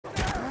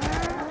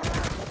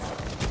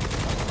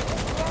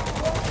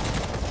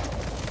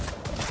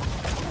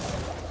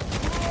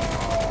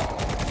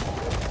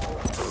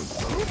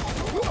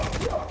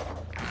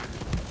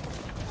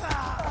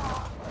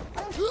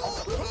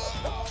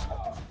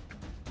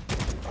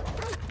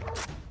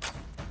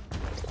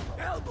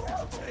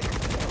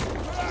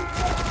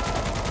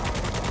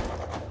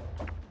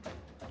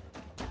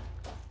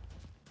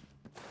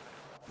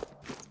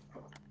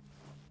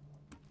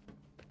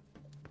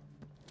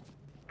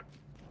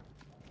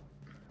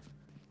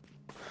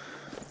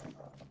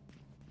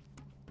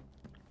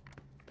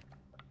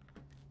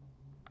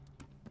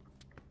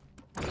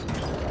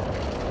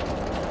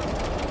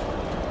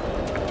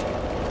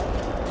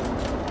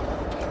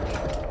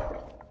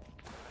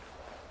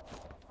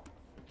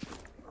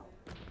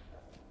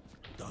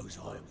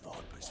Those Iron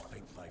Vipers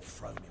think they've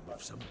thrown him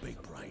with some big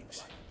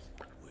brains.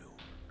 Well,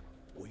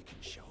 we can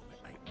show him it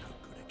ain't no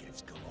good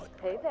against Goliath.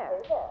 Hey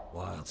there.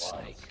 Wild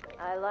Snake.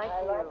 I like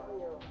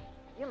you.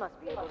 You must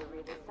be able to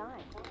read the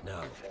sign.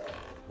 No.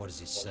 What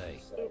does it say?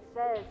 It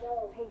says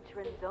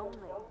patrons only.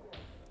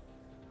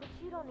 But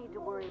you don't need to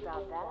worry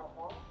about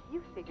that.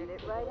 You figured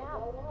it right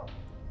out.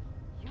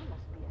 You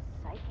must be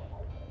a psychic.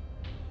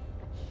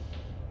 But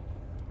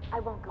shh. I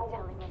won't go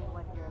telling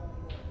anyone you're immune.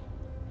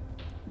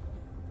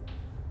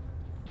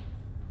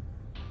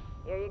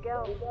 Here you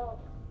go.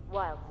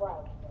 Wild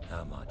Snake.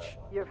 How much?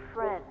 Your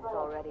friend's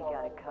already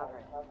got it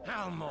covered.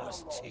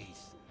 Halmor's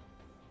teeth.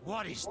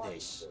 What is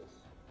this?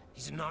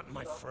 He's not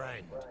my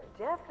friend.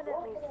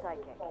 Definitely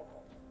psychic.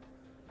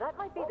 That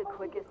might be the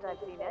quickest I've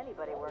seen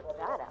anybody work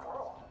that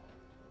out.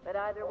 But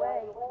either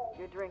way,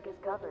 your drink is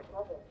covered.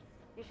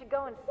 You should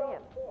go and see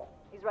him.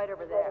 He's right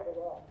over there.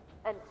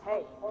 And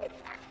hey,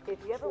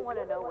 if you ever want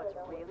to know what's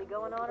really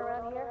going on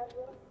around here,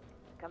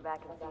 come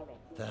back and see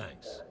me.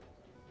 Thanks.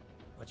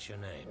 What's your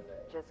name?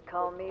 Just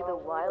call me the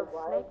Wild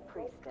Snake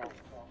Priestess.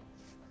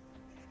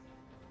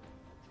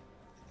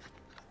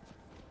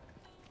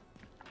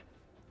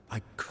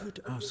 I could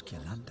ask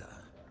Yolanda,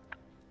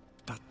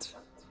 but...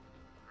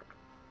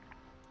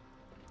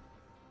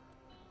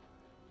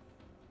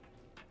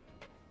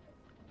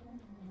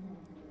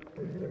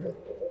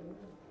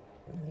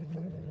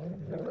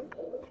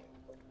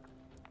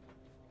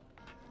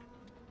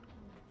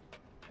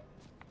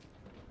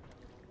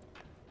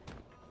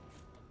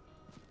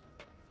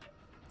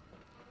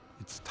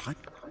 It's time.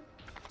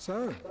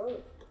 So,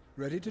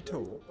 ready to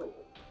talk?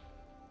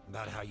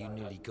 About how you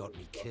nearly got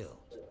me killed.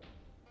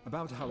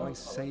 About how I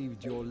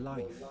saved your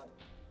life.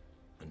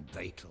 And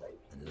Beetle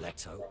and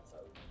Leto.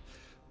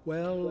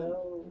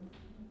 Well,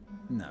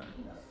 no.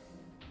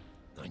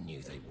 I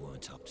knew they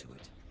weren't up to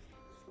it.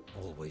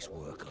 Always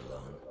work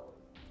alone.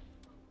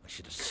 I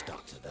should have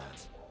stuck to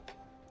that.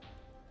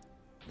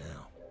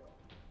 Now,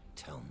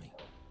 tell me,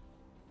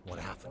 what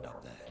happened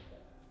up there?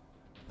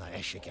 That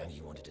Escher gang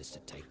you wanted us to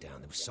take down,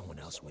 there was someone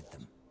else with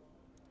them.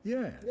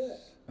 Yes,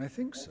 I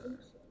think so.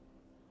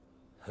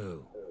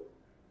 Who?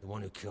 The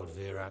one who killed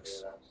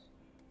Virax?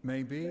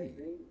 Maybe.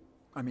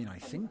 I mean, I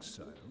think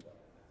so.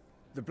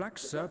 The Black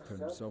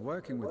Serpents are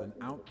working with an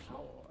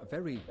outlaw, a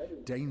very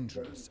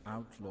dangerous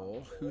outlaw,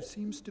 who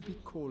seems to be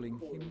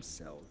calling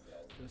himself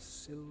the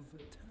Silver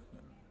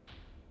Talon.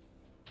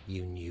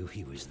 You knew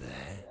he was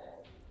there?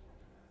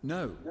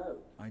 No,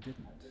 I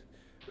didn't.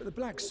 But the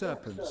Black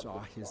Serpents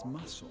are his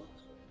muscle.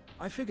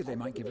 I figured they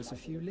might give us a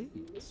few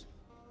leads.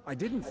 I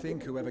didn't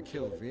think whoever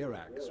killed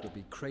Virax would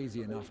be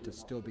crazy enough to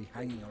still be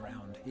hanging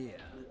around here.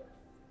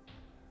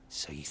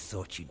 So you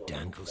thought you'd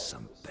dangle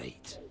some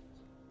bait?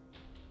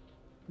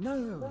 No,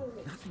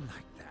 nothing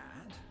like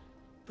that.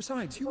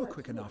 Besides, you were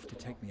quick enough to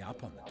take me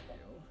up on the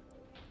deal.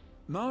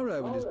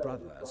 Maro and his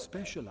brother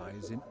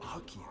specialize in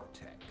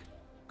archaeotech.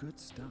 Good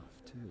stuff,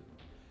 too.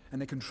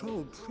 And they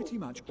control pretty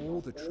much all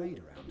the trade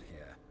around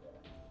here.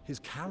 His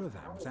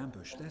caravan was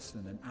ambushed less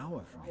than an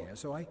hour from here,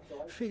 so I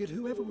figured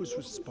whoever was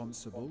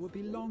responsible would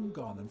be long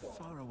gone and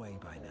far away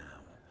by now.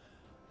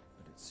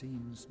 But it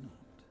seems not.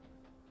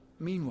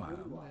 Meanwhile,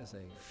 there's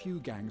a few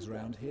gangs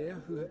around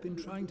here who have been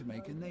trying to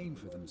make a name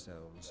for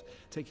themselves,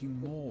 taking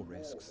more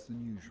risks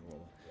than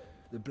usual.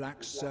 The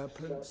Black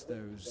Serpents,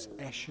 those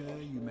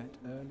Escher you met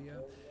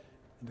earlier,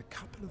 and a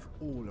couple of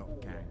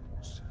Orlok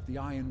gangs, the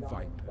Iron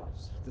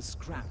Vipers, the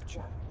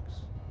Scrapjacks.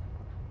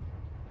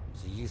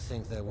 So you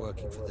think they're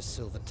working for the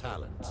Silver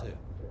Talon, too?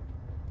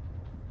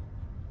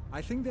 I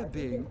think they're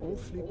being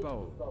awfully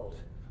bold,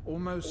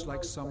 almost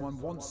like someone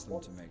wants them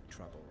to make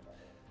trouble.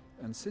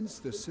 And since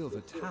the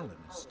Silver Talon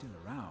is still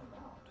around...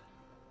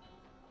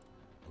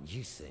 And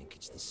you think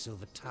it's the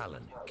Silver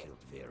Talon who killed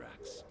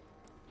Virax?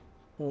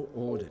 Or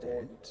ordered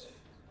it,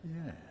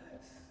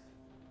 yes.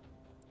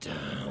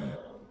 Damn.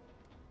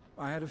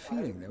 I had a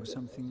feeling there was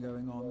something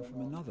going on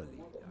from another lead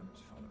I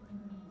was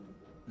following.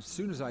 As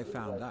soon as I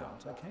found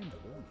out, I came to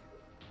warn you.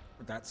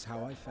 But that's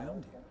how I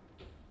found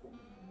you.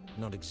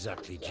 Not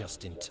exactly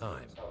just in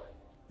time.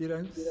 You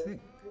don't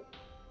think?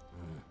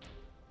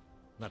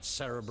 That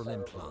cerebral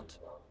implant.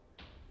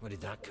 Where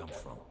did that come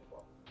from?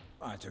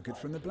 I took it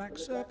from the Black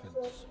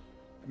Serpents.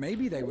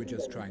 Maybe they were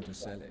just trying to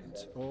sell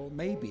it, or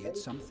maybe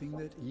it's something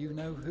that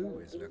you-know-who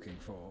is looking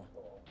for.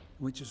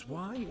 Which is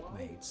why it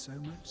made so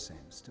much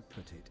sense to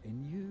put it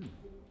in you.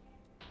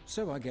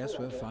 So I guess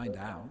we'll find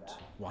out,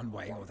 one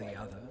way or the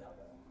other.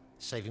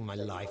 Saving my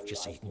life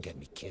just so you can get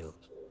me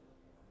killed.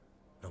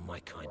 Not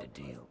my kind of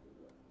deal.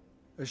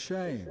 A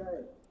shame,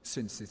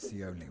 since it's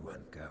the only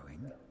one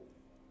going.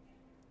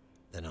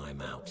 Then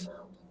I'm out.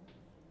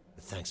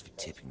 But thanks for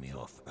tipping me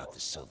off about the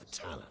Silver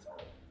Talon.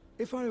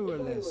 If I were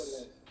a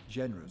less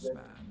generous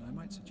man, I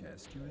might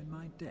suggest you're in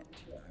my debt,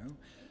 you know.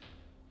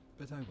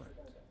 But I won't.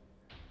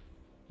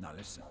 Now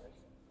listen,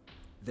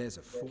 there's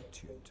a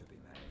fortune to be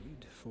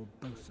made for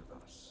both of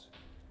us.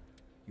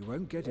 You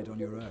won't get it on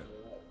your own.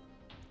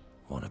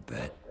 Wanna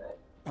bet?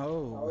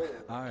 Oh,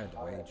 I'd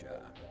wager.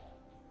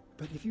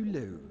 But if you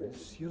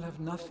lose, you'll have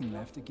nothing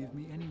left to give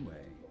me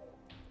anyway.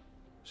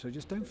 So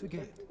just don't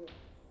forget,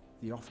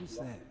 the office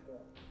there,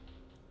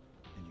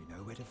 and you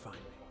know where to find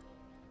me.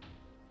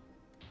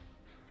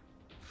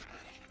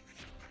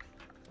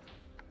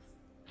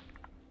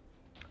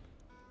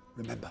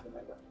 Remember,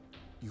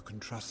 you can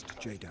trust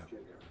Jado,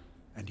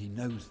 and he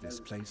knows this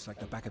place like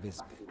the back of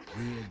his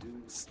weird,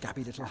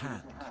 scabby little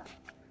hand.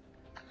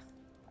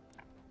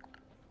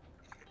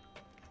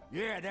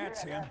 Yeah,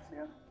 that's him.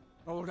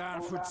 Old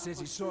Ironfoot says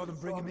he saw them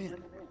bring him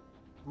in.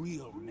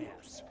 Real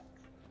mess.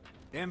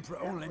 The Emperor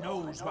only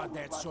knows what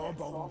that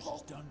Sawbones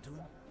has done to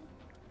him.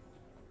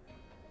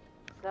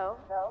 So,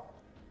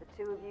 the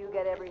two of you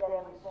get everything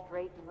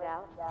straightened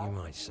out? You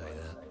might say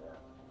that.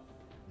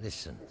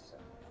 Listen,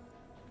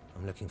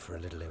 I'm looking for a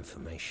little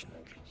information.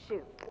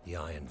 Shoot. The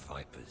Iron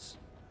Vipers.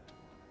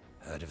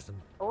 Heard of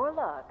them?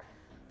 Orlocks.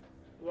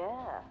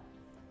 Yeah.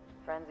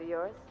 Friends of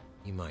yours?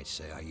 You might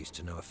say I used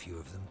to know a few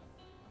of them.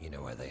 You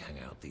know where they hang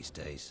out these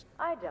days.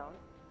 I don't.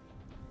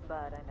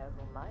 But I know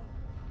who might.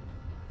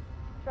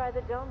 Try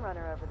the Dome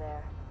Runner over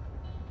there.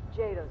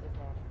 Jado's his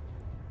name.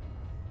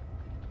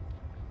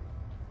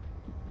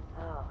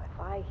 Oh, if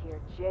I hear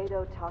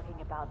Jado talking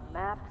about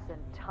maps and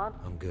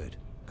I'm good.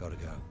 Gotta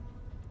go.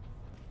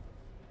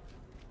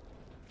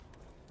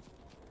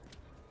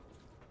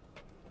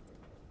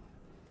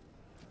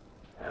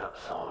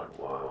 Outside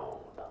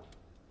world.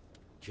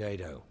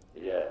 Jado.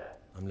 Yeah.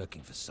 I'm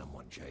looking for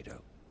someone, Jado.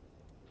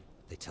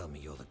 They tell me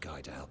you're the guy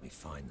to help me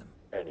find them.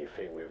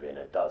 Anything within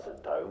a dozen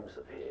domes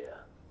of here.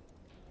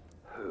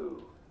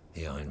 Who?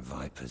 The Iron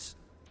Vipers.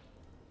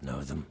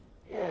 Know them?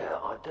 Yeah,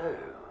 I do.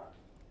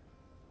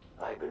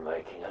 They've been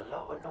making a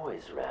lot of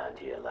noise around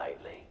here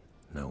lately.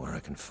 Know where I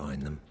can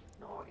find them?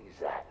 Not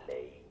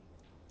exactly.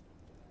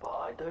 But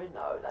I do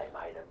know they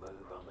made a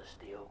move on the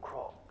Steel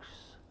Crocs.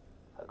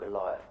 A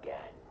Goliath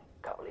gang,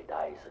 a couple of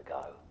days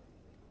ago.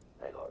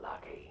 They got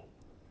lucky.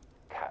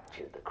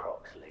 Captured the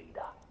Crocs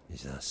leader.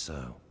 Is that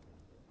so?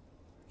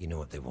 You know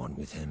what they want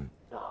with him?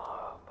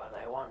 No, but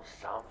they want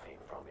something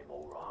from him,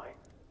 all right.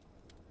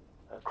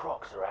 The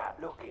Crocs are out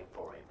looking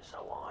for him,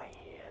 so I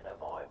hear the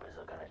Vipers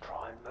are gonna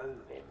try and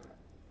move him.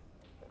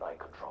 They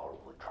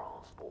control all the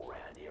transport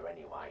around here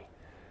anyway.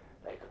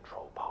 They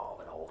control part of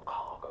an old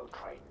cargo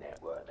trade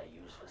network they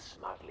use for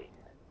smuggling.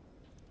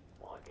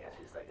 My guess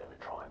is they're gonna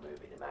try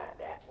moving him out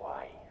that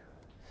way.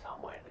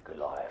 Somewhere the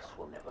Goliaths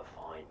will never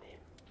find him.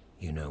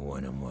 You know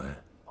when and where?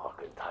 I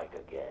can take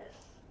a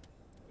guess.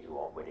 You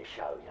want me to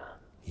show you?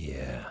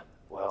 Yeah.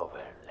 Well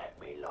then, let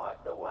me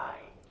light the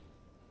way.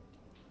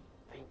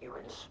 Think you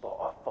can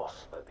spot a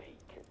phosphor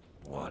beacon?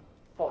 What?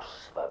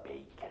 Phosphor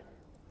beacon.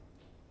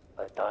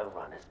 A Dome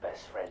Runner's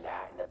best friend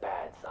out in the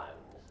bad zones.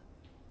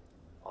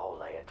 I'll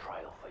lay a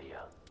trail for you.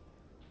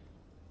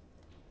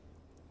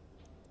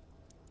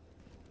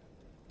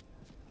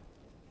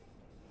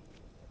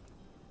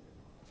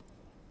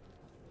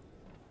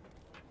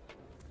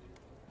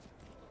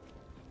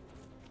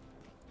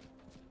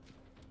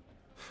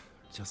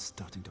 Just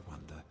starting to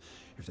wonder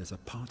if there's a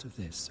part of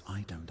this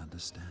I don't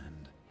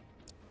understand.